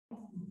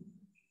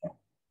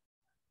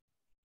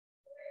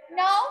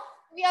Now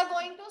we are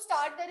going to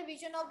start the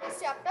revision of this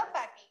chapter,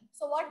 packing.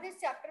 So what this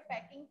chapter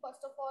packing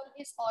first of all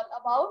is all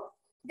about?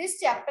 This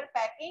chapter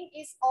packing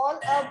is all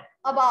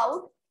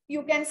about,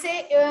 you can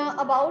say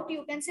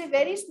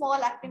very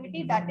small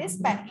activity, that is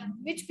packing,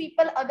 which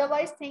people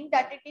otherwise think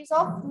that it is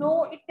of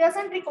no, it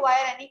doesn't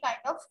require any kind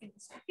of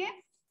skills. Okay,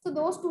 so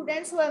those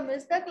students who have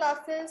missed the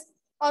classes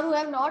or who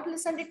have not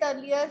listened it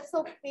earlier,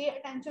 so pay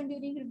attention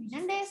during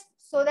revision days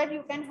so that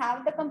you can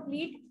have the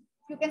complete,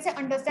 you can say,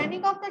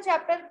 understanding of the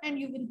chapter, and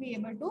you will be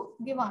able to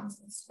give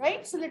answers,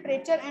 right? So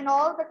literature and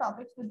all the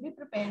topics will be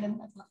prepared in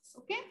the class.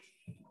 Okay,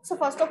 so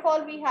first of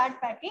all we had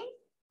packing.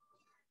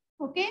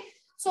 Okay,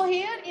 so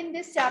here in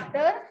this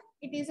chapter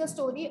it is a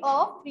story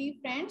of three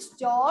friends,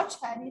 George,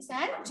 Harris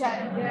and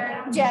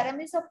Jerem.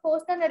 Jerem is of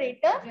course the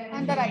narrator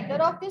and the writer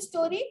of this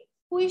story,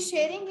 who is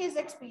sharing his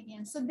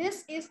experience. So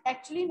this is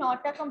actually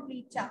not a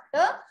complete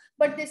chapter,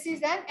 but this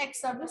is an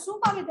excerpt.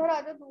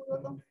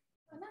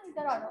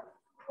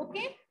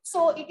 Okay,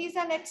 so it is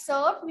an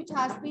excerpt which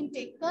has been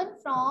taken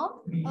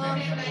from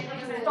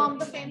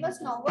the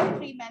famous novel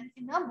Three Men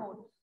in a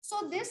Boat.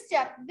 So this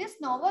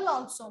novel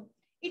also,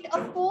 it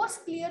of course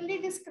clearly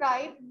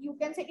describes, you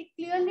can say it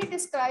clearly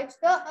describes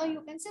the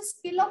you can say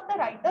skill of the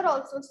writer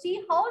also.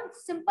 See how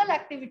simple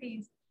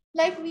activities,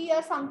 like we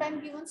are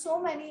sometimes given so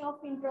many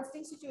of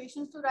interesting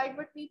situations to write,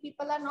 but we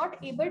people are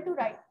not able to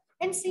write,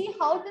 and see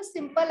how the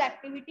simple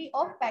activity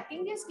of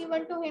packing is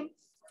given to him,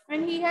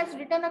 and he has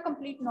written a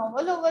complete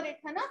novel over it,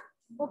 है ना?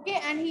 Okay,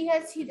 and he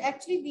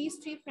actually, these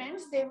three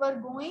friends, they were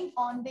going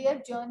on their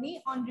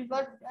journey on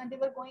river, and they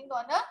were going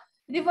on a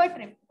river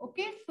trip,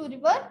 okay, to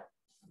river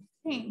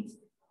Thames.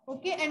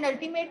 Okay, and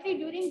ultimately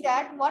during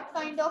that, what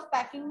kind of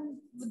packing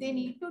they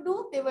need to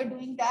do, they were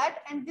doing that,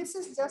 and this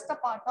is just a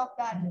part of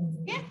that.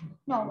 Okay,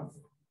 novel.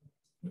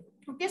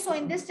 Okay, so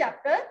in this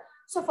chapter,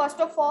 so first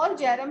of all,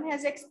 Jerem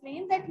has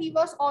explained that he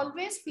was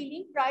always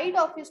feeling pride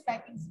of his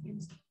packing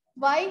skills.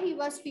 Why he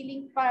was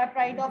feeling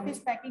pride of his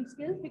packing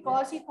skills?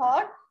 Because he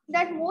thought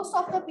that most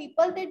of the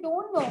people, they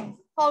don't know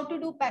how to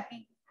do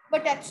packing,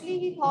 but actually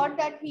he thought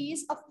that he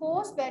is of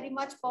course very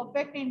much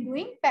perfect in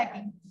doing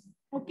packing.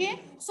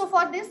 Okay, so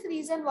for this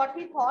reason, what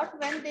he thought,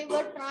 when they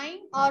were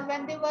trying, or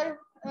when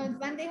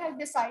they had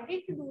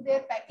decided to do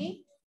their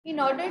packing in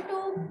order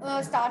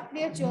to start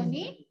their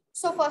journey,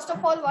 so first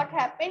of all, what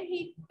happened?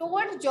 He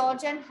told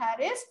George and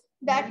Harris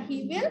that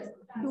he will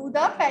do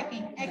the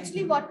packing.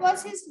 Actually, what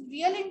was his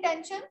real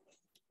intention?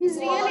 His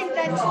real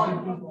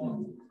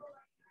intention.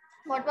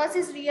 What was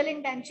his real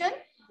intention?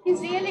 His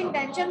real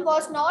intention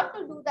was not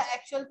to do the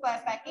actual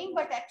packing,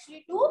 but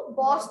actually to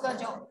boss the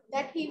job.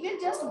 That he will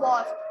just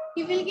boss.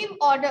 He will give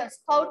orders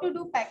how to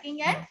do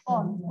packing and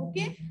all.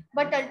 Okay.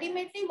 But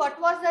ultimately, what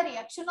was the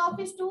reaction of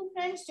his two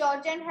friends,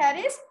 George and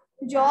Harris?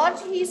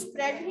 George, he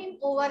spread him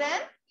over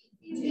an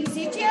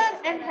easy chair,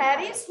 and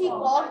Harris, he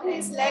cocked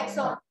his legs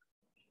on.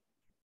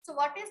 So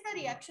what is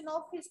the reaction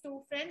of his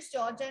two friends,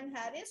 George and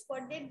Harris?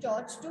 What did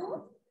George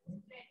do?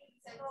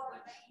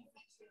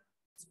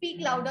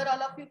 Speak louder,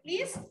 all of you,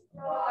 please.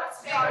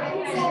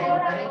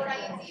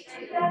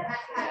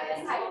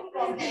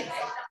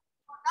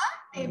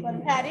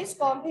 Table. Harris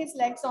cocked his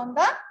legs on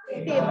the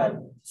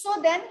table. So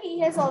then he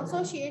has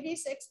also shared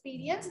his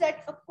experience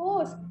that, of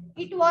course,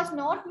 it was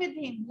not with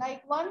him.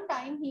 Like one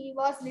time he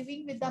was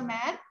living with a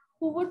man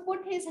who would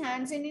put his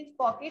hands in his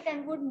pocket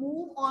and would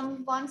move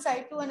on one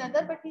side to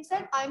another. But he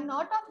said, I'm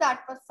not of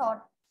that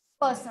sort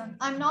person.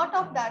 I'm not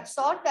of that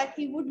sort that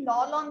he would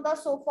loll on the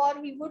sofa,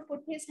 or he would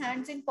put his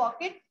hands in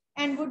pocket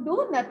and would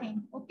do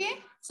nothing.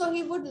 Okay. So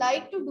he would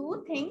like to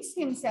do things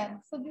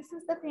himself. So this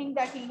is the thing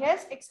that he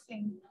has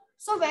explained.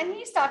 So when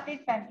he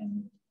started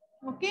packing,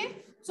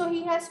 okay, so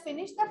he has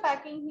finished the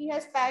packing, he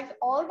has packed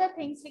all the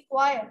things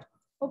required.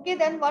 Okay,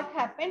 then what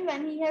happened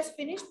when he has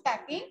finished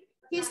packing?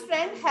 His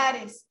friend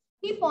Harris,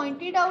 he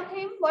pointed out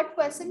him what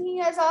question he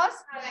has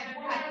asked.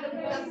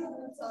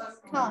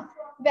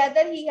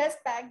 Whether he has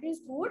packed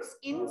his boots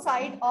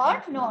inside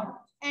or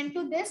not. And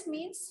to this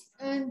means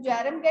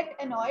Jerem get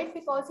annoyed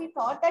because he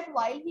thought that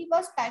while he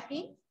was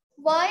packing,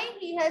 why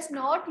he has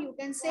not, you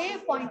can say,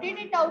 pointed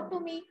it out to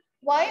me.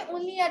 Why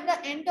only at the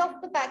end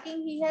of the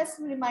packing he has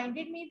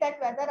reminded me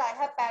that whether I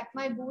have packed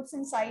my boots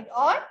inside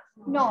or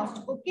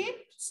not.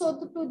 Okay, so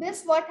to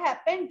this, what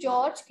happened?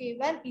 George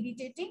gave an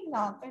irritating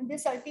laugh, and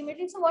this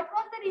ultimately, so what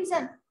was the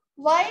reason?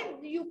 Why,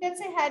 you can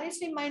say, Harris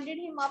reminded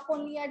him up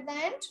only at the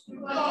end?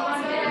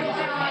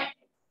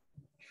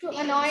 To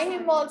annoy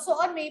him also,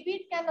 or maybe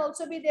it can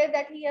also be there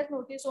that he has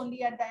noticed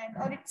only at the end,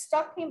 or it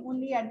struck him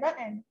only at the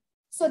end.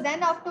 So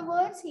then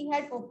afterwards he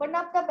had opened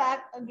up the bag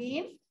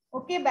again.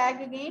 Okay, bag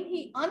again,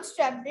 he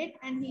unstrapped it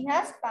and he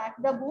has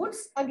packed the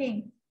boots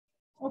again.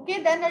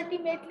 Okay, then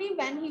ultimately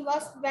when he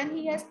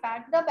has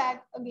packed the bag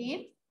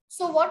again,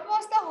 so what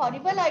was the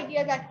horrible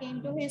idea that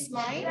came to his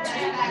mind?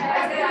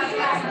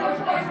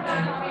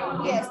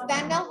 Yes,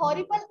 then a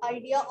horrible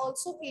idea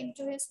also came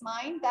to his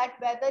mind, that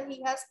whether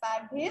he has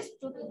packed his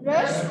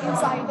toothbrush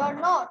inside or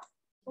not.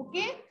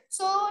 Okay,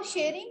 so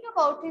sharing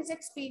about his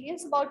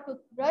experience about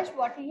toothbrush,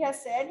 what he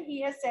has said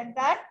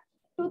that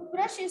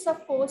toothbrush is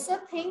of course a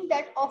thing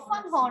that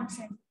often haunts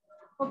him.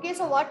 Okay,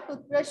 so what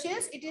toothbrush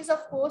is? It is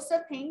of course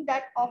a thing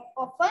that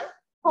often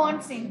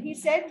haunts him. He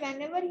said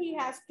whenever he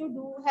has to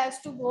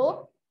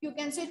go, you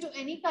can say, to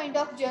any kind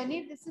of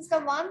journey, this is the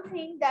one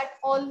thing that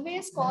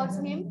always causes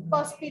him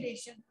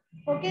perspiration.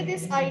 Okay,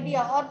 this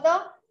idea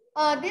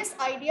or this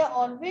idea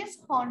always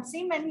haunts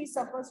him and he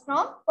suffers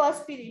from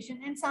perspiration.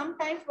 And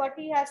sometimes what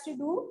he has to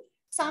do,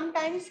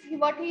 sometimes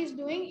what he is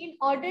doing in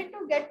order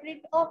to get rid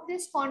of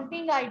this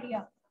haunting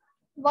idea,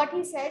 what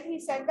he said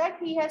that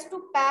he has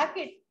to pack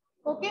it,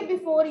 okay,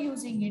 before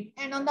using it.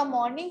 And on the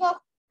morning of,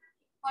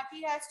 what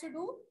he has to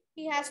do,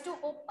 he has to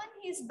open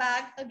his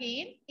bag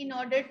again in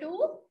order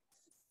to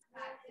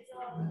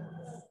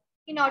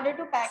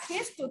pack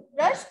his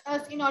toothbrush,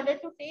 in order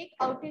to take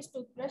out his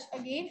toothbrush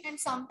again. And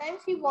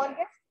sometimes he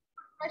forgets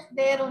toothbrush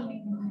there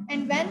only.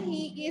 And when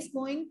he is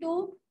going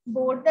to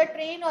board the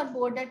train or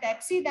board the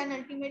taxi, then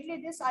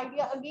ultimately this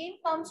idea again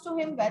comes to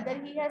him whether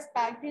he has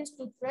packed his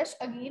toothbrush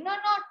again or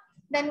not.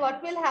 Then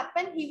what will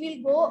happen? He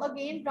will go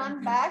again,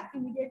 run back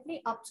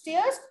immediately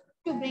upstairs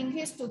to bring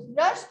his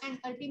toothbrush and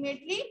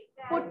ultimately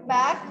put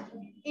back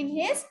in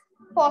his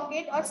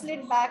pocket or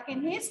slid back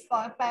in his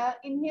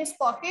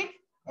pocket,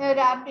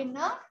 wrapped in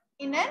a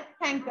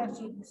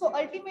handkerchief. So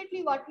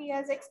ultimately what he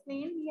has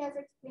explained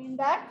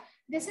that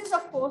this is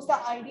of course the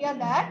idea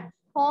that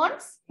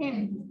haunts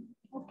him.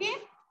 Okay.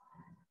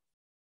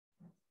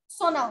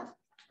 So now,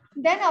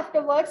 then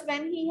afterwards,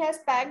 when he has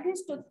packed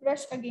his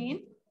toothbrush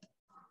again,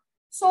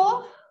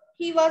 so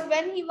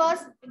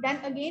then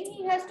again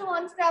he has to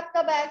unstrap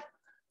the bag.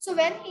 So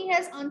when he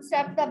has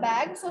unstrapped the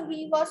bag, so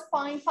he was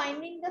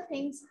finding the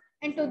things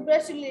and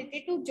toothbrush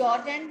related to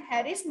George and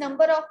Harris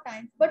number of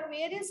times. But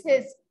where is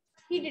his?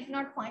 He did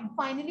not find.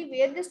 Finally,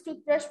 where this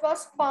toothbrush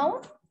was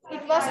found,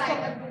 it was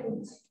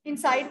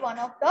inside one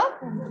of the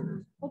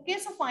boots. Okay,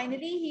 so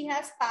finally he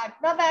has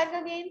packed the bag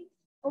again.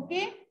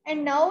 Okay,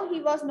 and now he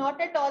was not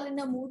at all in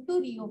a mood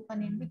to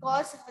reopen it,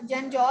 because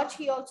Jan George,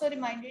 he also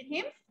reminded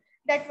him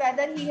that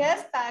whether he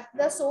has packed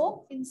the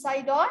soap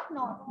inside or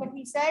not. But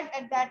he said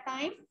at that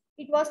time,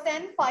 it was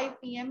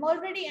 10:05 p.m.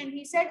 already, and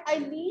he said, I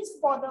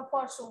least bother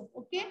for soap.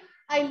 Okay,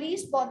 I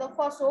least bother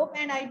for soap,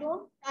 and I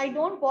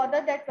don't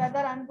bother that whether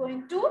I'm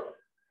going to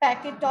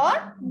pack it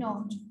or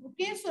not.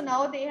 Okay, so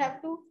now they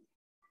have to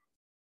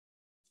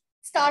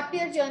start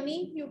their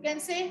journey. You can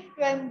say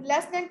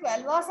less than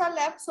 12 hours are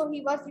left. So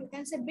he was, you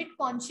can say, bit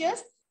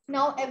conscious.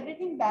 Now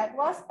everything bag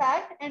was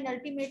packed, and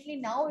ultimately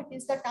now it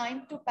is the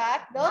time to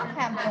pack the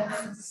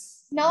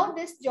hampers. Now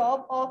this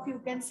job of,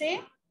 you can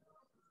say,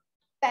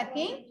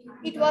 packing,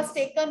 it was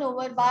taken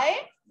over by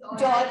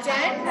George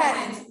and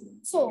Harris.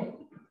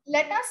 So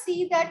let us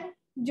see that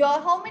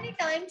how many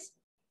times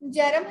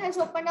Jerem has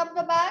opened up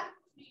the bag?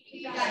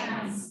 3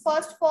 times.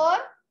 First for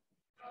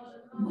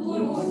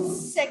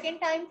goods, second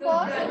time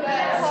for,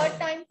 third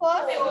time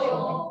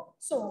for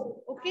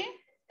so, okay.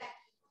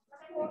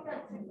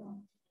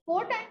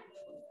 4 times.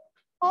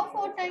 How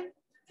 4 times?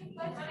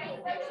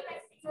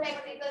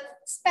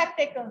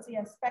 Spectacles,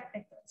 yes,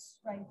 spectacles,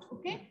 right?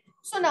 Okay.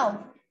 So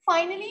now,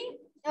 finally,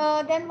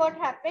 then what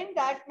happened?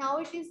 That now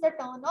it is the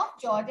turn of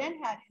George and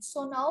Harris.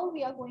 So now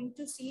we are going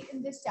to see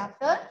in this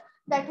chapter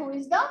that who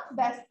is the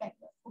best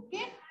packer.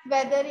 Okay,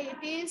 whether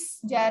it is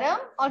Jerem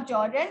or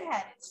George and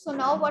Harris. So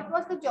now what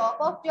was the job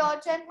of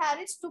George and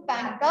Harris? To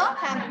pack the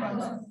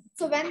hampers.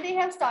 So when they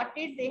have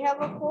started, they have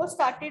of course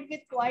started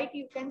with quite,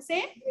 you can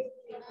say,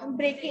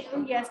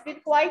 breaking, yes,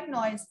 with quite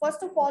noise.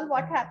 First of all,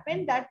 what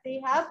happened? That they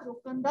have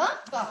broken the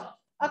cup.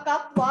 A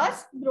cup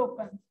was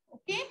broken.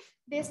 Okay,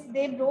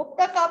 they broke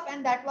the cup,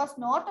 and that was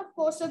not, of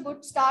course, a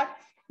good start.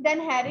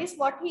 Then Harris,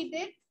 what he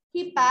did?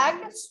 He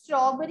packed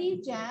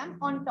strawberry jam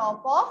on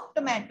top of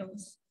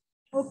tomatoes.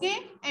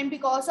 Okay, and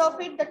because of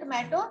it, the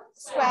tomato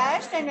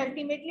squashed, and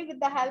ultimately with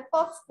the help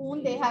of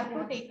spoon, they have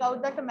to take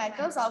out the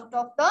tomatoes out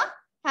of the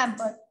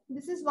hamper.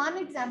 This is one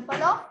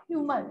example of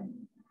humor.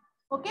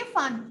 Okay,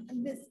 fun.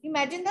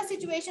 Imagine the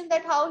situation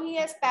that how he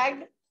has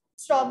packed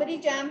strawberry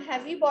jam,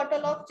 heavy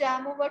bottle of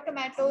jam over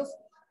tomatoes,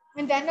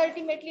 and then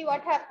ultimately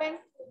what happened?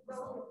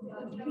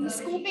 He's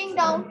scooping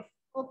down.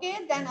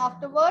 Okay, then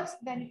afterwards,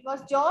 then it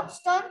was George's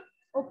turn.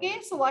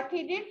 Okay, so what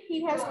he did,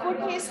 he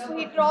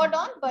trod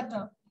on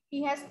butter.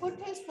 He has put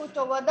his foot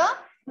over the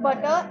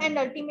butter, and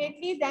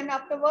ultimately then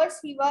afterwards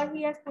he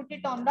has put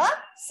it on the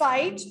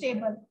side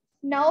table.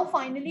 Now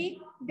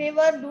finally they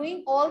were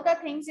doing all the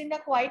things in a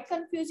quite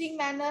confusing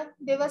manner.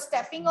 They were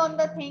stepping on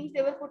the things,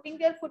 they were putting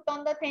their foot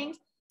on the things.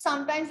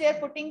 Sometimes they are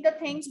putting the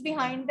things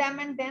behind them,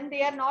 and then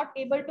they are not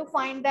able to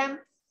find them.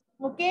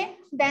 Okay,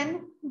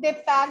 then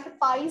they packed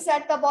pies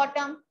at the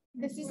bottom.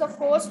 This is of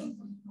course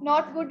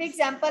not good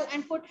example,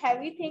 and put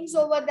heavy things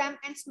over them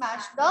and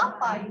smash the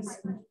pies.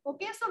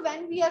 Okay, so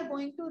when we are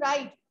going to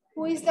write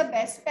who is the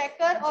best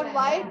packer or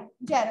why,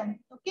 Jerem.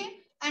 Okay,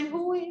 and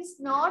who is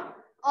not,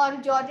 or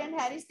George and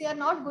Harris, they are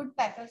not good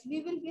packers.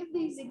 We will give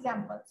these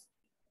examples.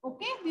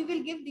 Okay, we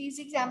will give these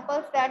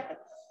examples that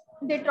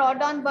they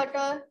trod on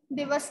butter.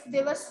 They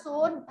were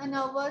so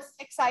nervous,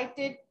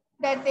 excited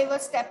that they were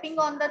stepping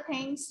on the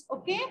things.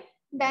 Okay,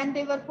 then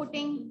they were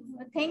putting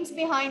things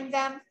behind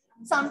them.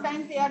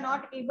 Sometimes they are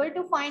not able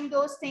to find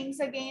those things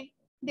again.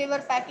 They were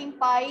packing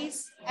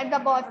pies at the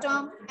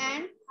bottom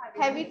and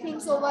heavy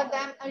things over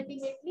them,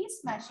 ultimately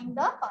smashing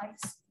the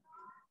pies.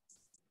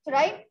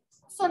 Right?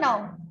 So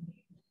now,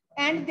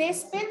 and they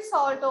spilled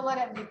salt over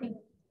everything.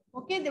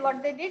 Okay,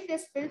 what they did, they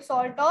spilled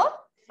salt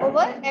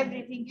over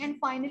everything. And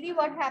finally,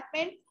 what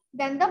happened?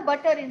 Then the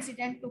butter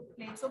incident took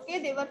place. Okay,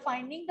 they were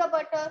finding the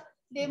butter.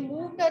 They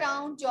moved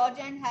around, George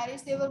and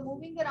Harris, they were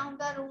moving around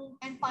the room,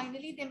 and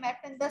finally they met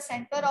in the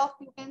center of,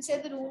 you can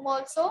say, the room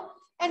also.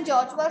 And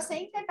George was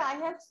saying that I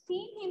have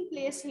seen him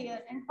place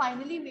here. And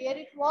finally, where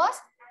it was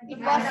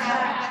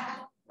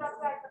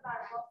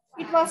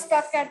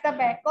stuck at the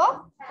back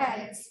of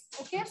Harris.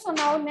 Okay, so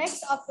now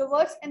next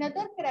afterwards,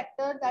 another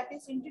character that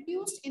is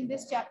introduced in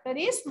this chapter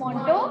is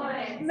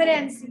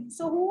Montmorency.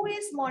 So who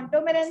is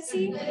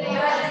Montmorency?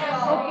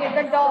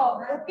 Okay, the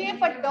dog. Okay,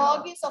 but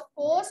dog is of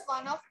course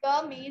one of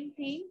the main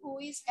thing who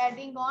is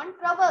adding on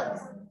troubles.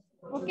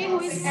 Okay, who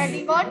is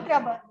adding on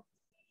trouble.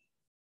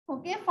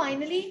 Okay,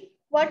 finally,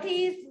 what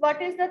is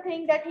the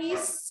thing that he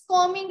is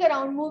coming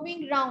around,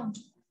 moving around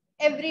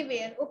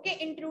everywhere. Okay,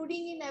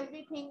 intruding in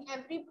everything,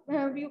 every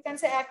you can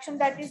say action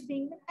that is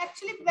being.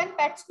 Actually, when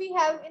pets we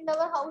have in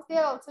our house, they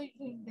are also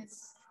doing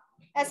this.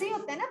 ऐसे ही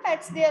होता है ना,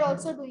 pets, they are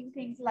also doing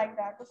things like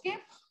that. Okay,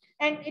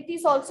 and it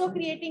is also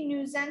creating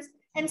nuisance.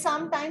 And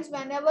sometimes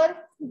whenever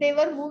they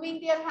were moving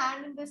their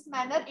hand in this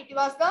manner, it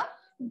was the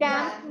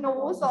damp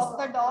nose of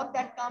the dog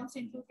that comes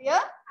into their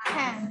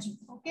hand.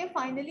 Okay,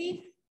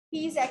 finally,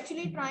 he is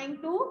actually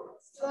trying to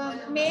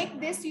make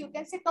this, you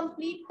can say,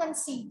 complete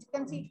conceit.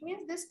 Conceit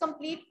means this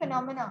complete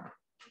phenomena.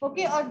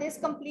 Okay, or this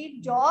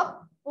complete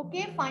job.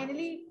 Okay,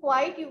 finally,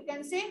 quite, you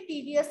can say,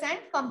 tedious and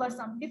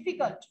cumbersome,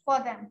 difficult for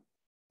them.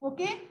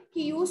 Okay,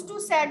 he used to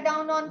sit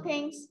down on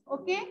things.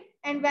 Okay,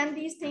 and when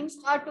these things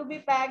are to be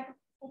packed.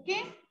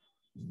 Okay,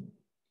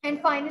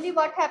 and finally,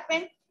 what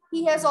happened?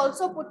 He has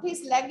also put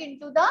his leg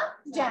into the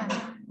jam.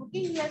 Okay,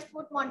 he has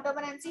put,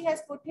 Montmorency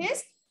has put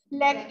his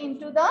leg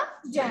into the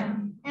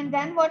jam. And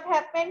then what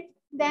happened?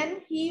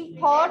 Then he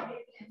thought,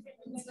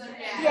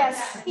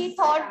 yes, he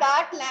thought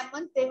that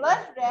lemons, they were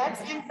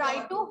rats, and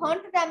tried to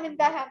hunt them in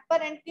the hamper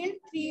and killed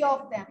 3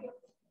 of them.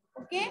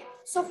 Okay,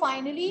 so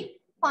finally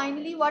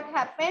what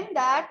happened,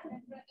 that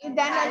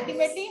then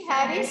ultimately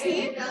Harris,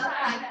 he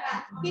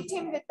hit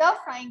him with the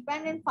frying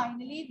pan, and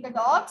finally the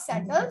dog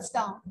settles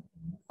down.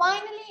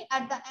 Finally,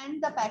 at the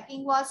end, the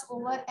packing was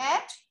over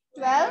at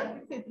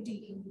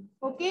 12:50.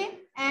 Okay,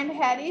 and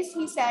Harris,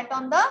 he sat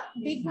on the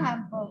big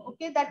hamper.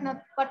 Okay,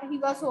 but he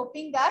was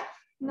hoping that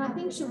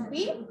nothing should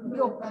be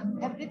broken.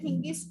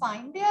 Everything is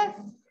fine there.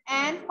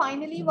 And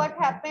finally, what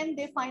happened?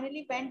 They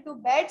finally went to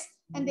beds,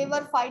 and they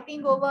were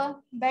fighting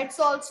over beds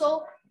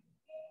also.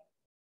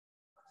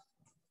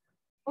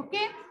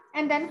 Okay,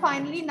 and then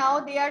finally now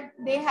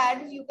they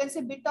had, you can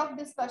say, bit of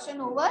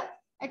discussion over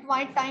at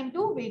what time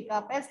to wake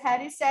up. As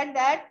Harris said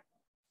that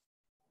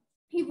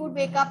he would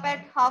wake up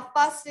at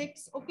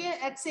 6:30. Okay,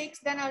 at 6.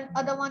 Then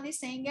other one is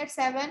saying at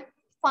 7.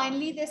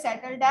 Finally, they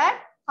settled at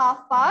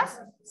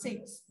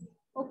 6:30.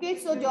 Okay,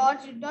 so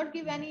George did not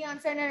give any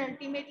answer, and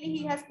ultimately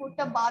he has put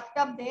a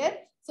bathtub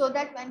there so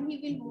that when he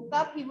will wake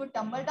up, he would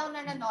tumble down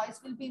and a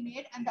noise will be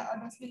made, and the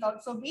others will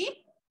also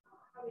be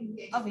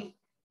awake.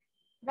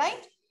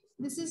 Right?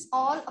 This is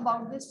all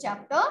about this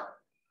chapter,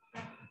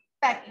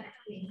 packing.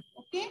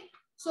 Okay,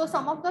 so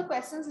some of the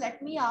questions,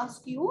 let me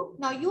ask you.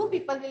 Now you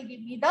people will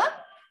give me the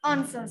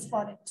answers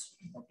for it.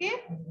 Okay,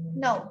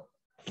 now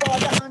for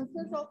the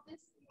answers of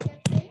this, you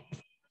can say,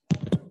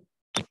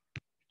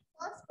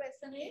 first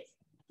question is,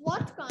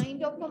 what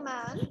kind of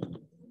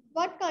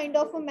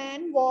a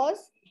man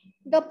was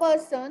the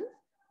person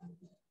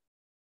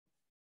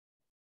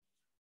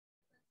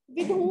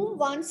with whom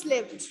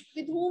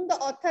the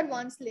author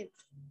once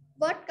lived?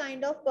 What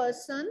kind of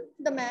person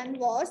the man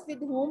was with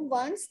whom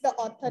once the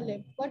author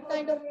lived? What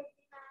kind of...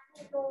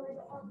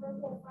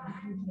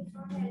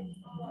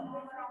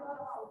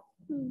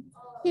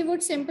 He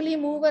would simply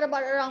move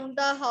around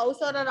the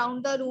house or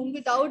around the room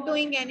without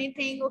doing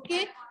anything.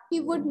 Okay,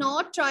 he would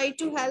not try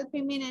to help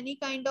him in any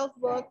kind of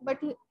work. But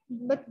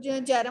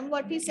Jerem,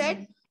 what he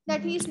said,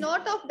 that he is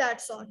not of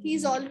that sort. He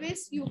is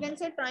always, you can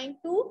say, trying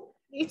to...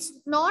 It's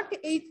not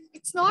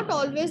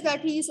always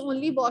that he is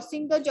only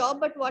bossing the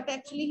job, but what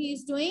actually he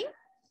is doing,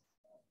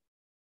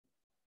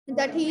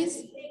 that he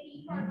is...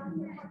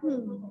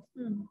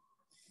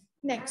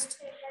 Next.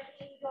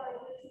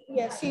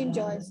 Yes, he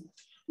enjoys.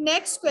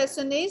 Next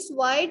question is,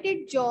 why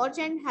did George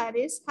and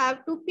Harris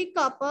have to pick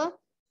up a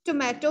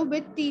tomato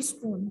with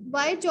teaspoon?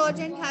 Why George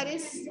and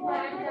Harris?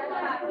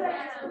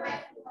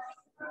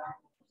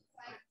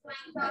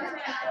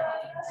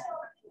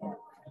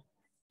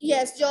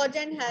 Yes, George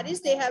and Harris,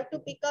 they have to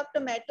pick up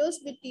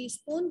tomatoes with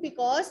teaspoon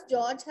because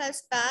George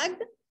has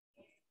packed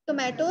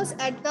tomatoes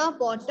at the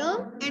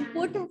bottom and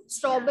put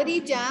strawberry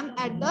jam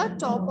at the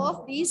top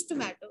of these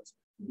tomatoes.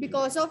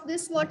 Because of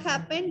this, what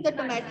happened? The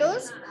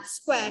tomatoes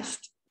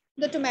squashed.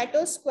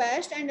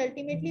 And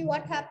ultimately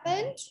what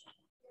happened?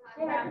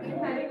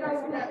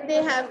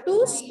 They have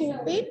to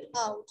scoop it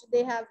out.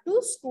 They have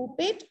to scoop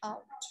it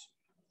out.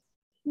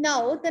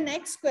 Now, the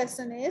next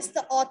question is,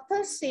 the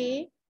author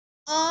say,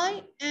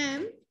 I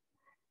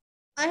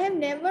have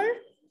never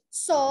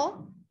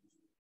saw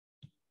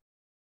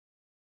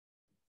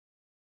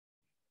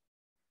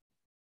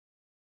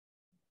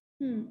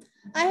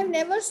I have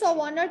never saw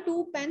 1 or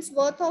 2 pence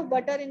worth of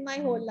butter in my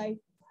whole life.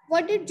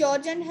 What did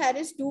George and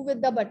Harris do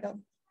with the butter?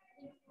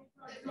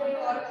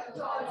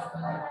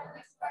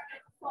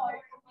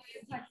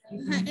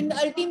 And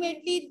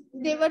ultimately,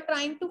 they were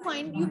trying to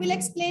find. You will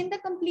explain the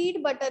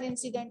complete butter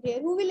incident here.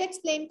 Who will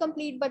explain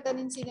complete butter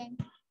incident?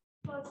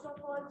 First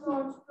of all,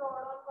 George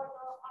poured on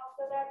butter.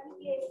 After that, he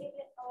placed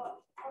it on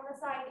the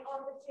side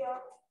on the chair.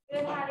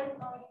 When Harris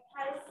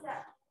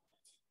sat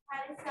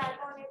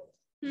on it.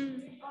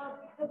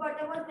 The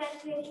butter was then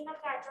placed in a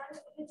pattern,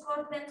 which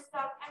was then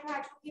stuck and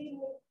had to be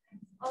removed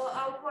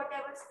out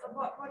whatever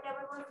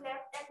was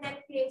left and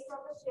then placed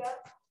on the chair.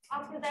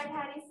 After that,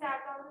 Harry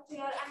sat on the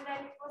chair and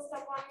then it was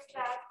stuck on his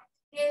back.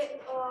 They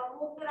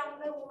moved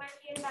around the room and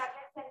came back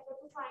at center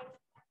to find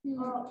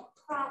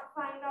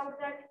out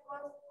that it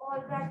was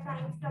all that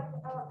time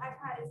stuck at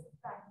Harris's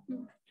back.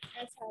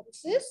 At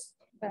Harris's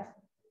back.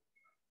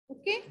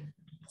 Okay.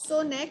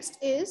 So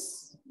next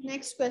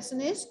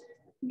question is,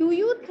 do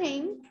you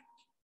think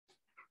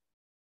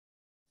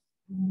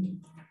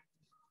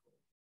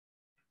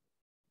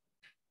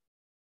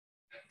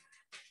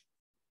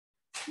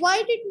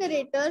why did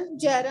narrator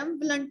Jerem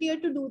volunteer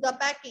to do the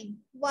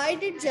packing? Why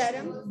did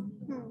Jerem?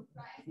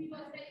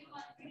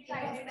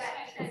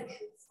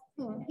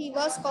 He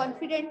was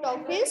confident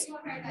of his.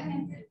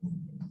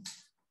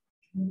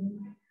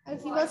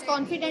 He was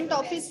confident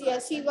of his.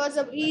 Yes, he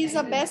is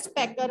a best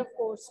packer, of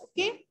course.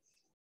 Okay.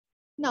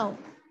 Now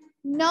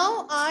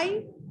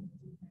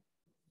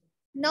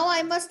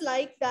I must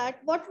like that.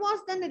 What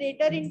was the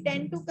narrator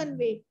intent to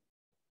convey?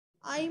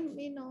 I'm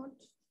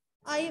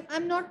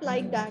not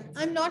like that.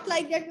 I'm not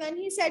like that when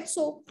he said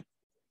so.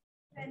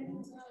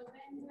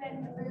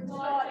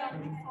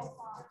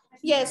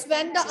 Yes,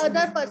 when the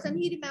other person,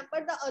 he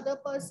remembered the other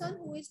person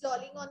who is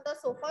lolling on the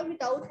sofa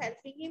without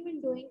helping him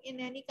in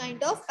any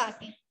kind of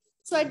packing.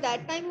 So at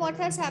that time, what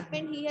has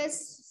happened? He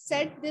has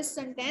said this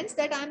sentence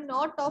that I'm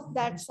not of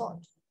that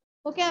sort.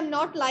 Okay, I'm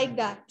not like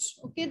that.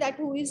 Okay, that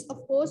who is,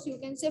 of course, you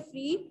can say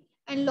free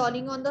and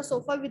lolling on the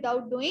sofa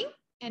without doing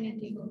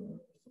anything.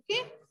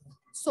 Okay,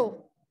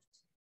 so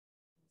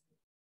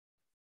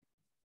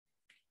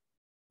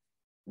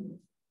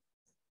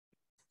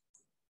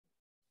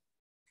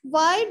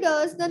why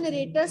does the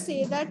narrator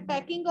say that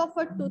packing of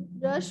a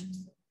toothbrush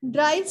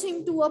drives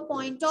him to a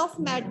point of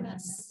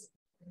madness?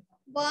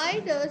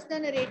 Why does the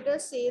narrator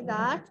say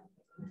that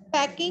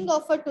packing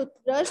of a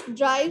toothbrush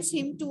drives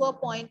him to a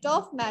point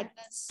of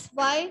madness?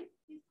 Why?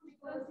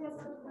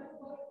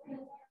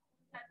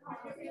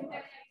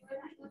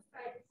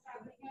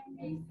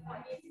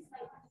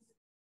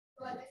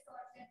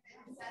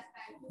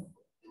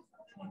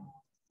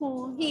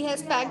 Oh, he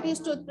has packed his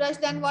toothbrush,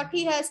 then what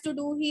he has to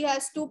do, he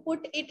has to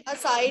put it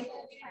aside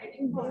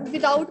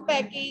without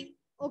packing.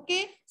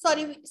 Okay,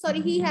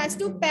 sorry, he has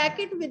to pack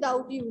it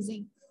without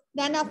using.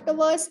 Then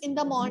afterwards in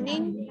the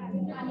morning,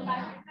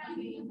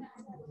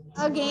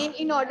 again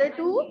in order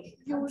to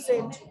use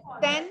it.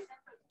 Then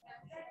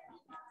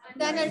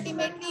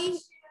ultimately,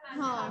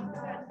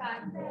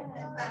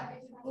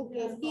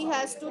 okay, he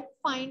has to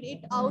find it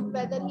out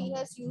whether he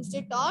has used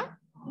it or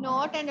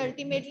not, and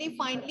ultimately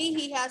finally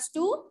he has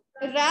to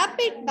wrap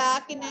it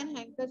back in an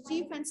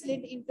handkerchief and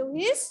slid into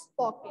his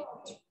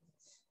pocket.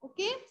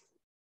 Okay.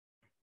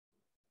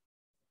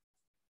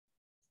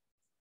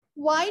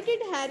 Why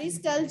did Harris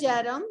tell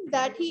Jerem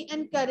that he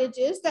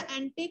encourages the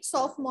antics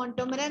of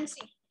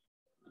Montmorency?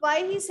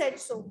 Why he said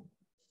so?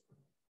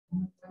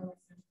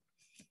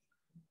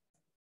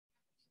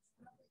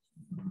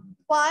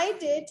 Why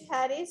did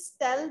Harris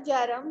tell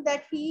Jerem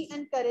that he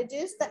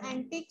encourages the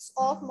antics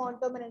of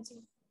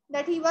Montmorency?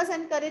 That he was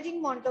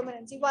encouraging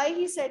Montmorency. Why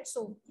he said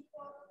so?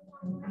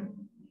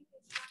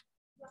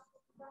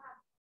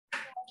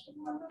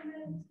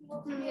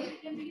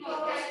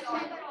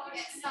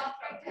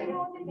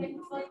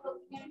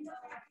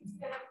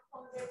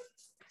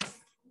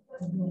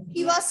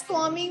 He was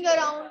squirming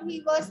around.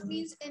 He was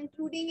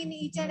including in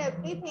each and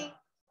everything.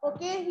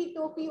 Okay, he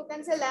took, you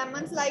can say,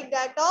 lemons like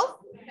that of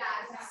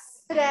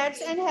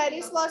rats, and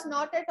Harris was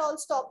not at all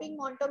stopping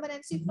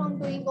Montmorency from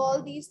doing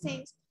all these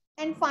things.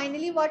 And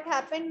finally, what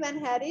happened when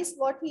Harris,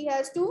 what he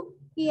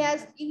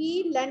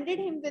landed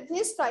him with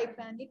his frying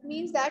pan. It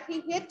means that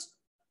he hit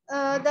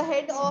the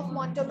head of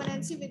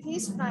Montmorency with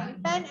his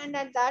frying pan, and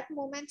at that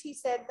moment he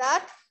said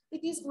that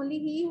it is only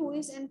he who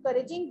is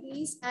encouraging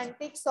these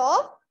antics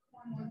of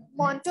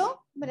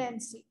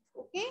Montmorency.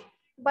 Okay,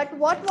 but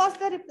what was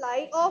the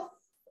reply of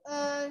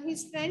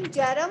his friend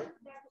Jerem?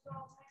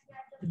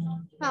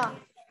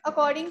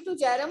 According to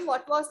Jerem,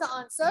 what was the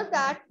answer?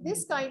 That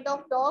this kind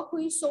of dog who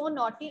is so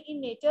naughty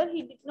in nature,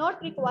 he did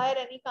not require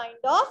any kind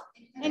of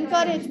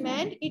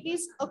encouragement. It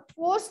is of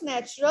course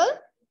natural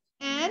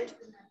and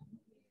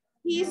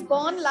he is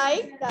born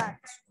like that.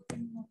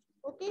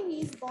 Okay,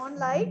 he is born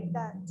like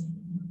that.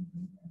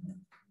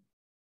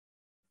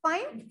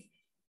 Fine.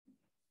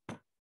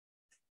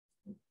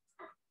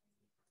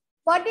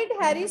 What did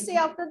Harry say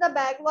after the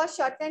bag was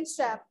shut and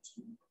strapped?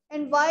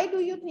 And why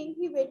do you think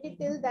he waited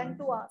till then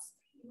to ask?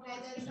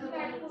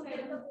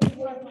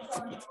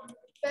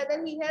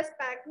 Whether he has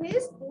packed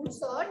his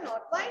boots or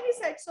not. Why he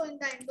said so in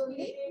the end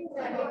only?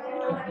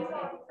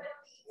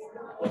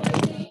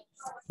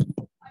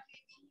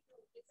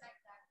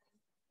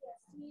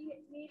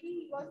 Maybe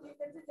he was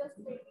just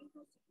waiting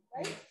to see,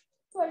 right?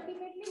 So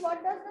ultimately,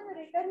 what does the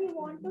narrator he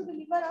want to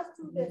deliver us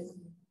through this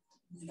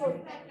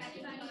story?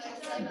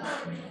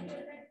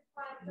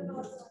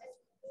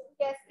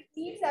 Yes, it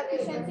needs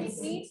efficiency,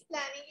 it needs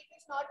planning. It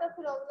is not a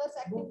frivolous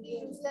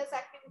activity, useless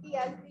activity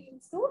as we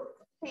used to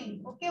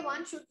think. Okay,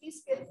 one should be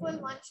skillful,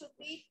 one should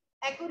be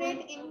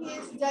accurate in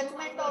his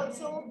judgment,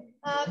 also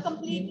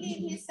completely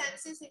in his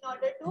senses in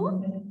order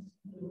to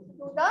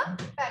do the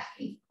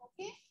packing.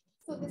 Okay,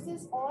 so this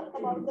is all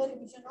about the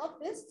revision of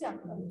this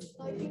chapter.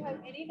 Now, if you have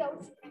any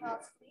doubts, you can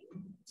ask me.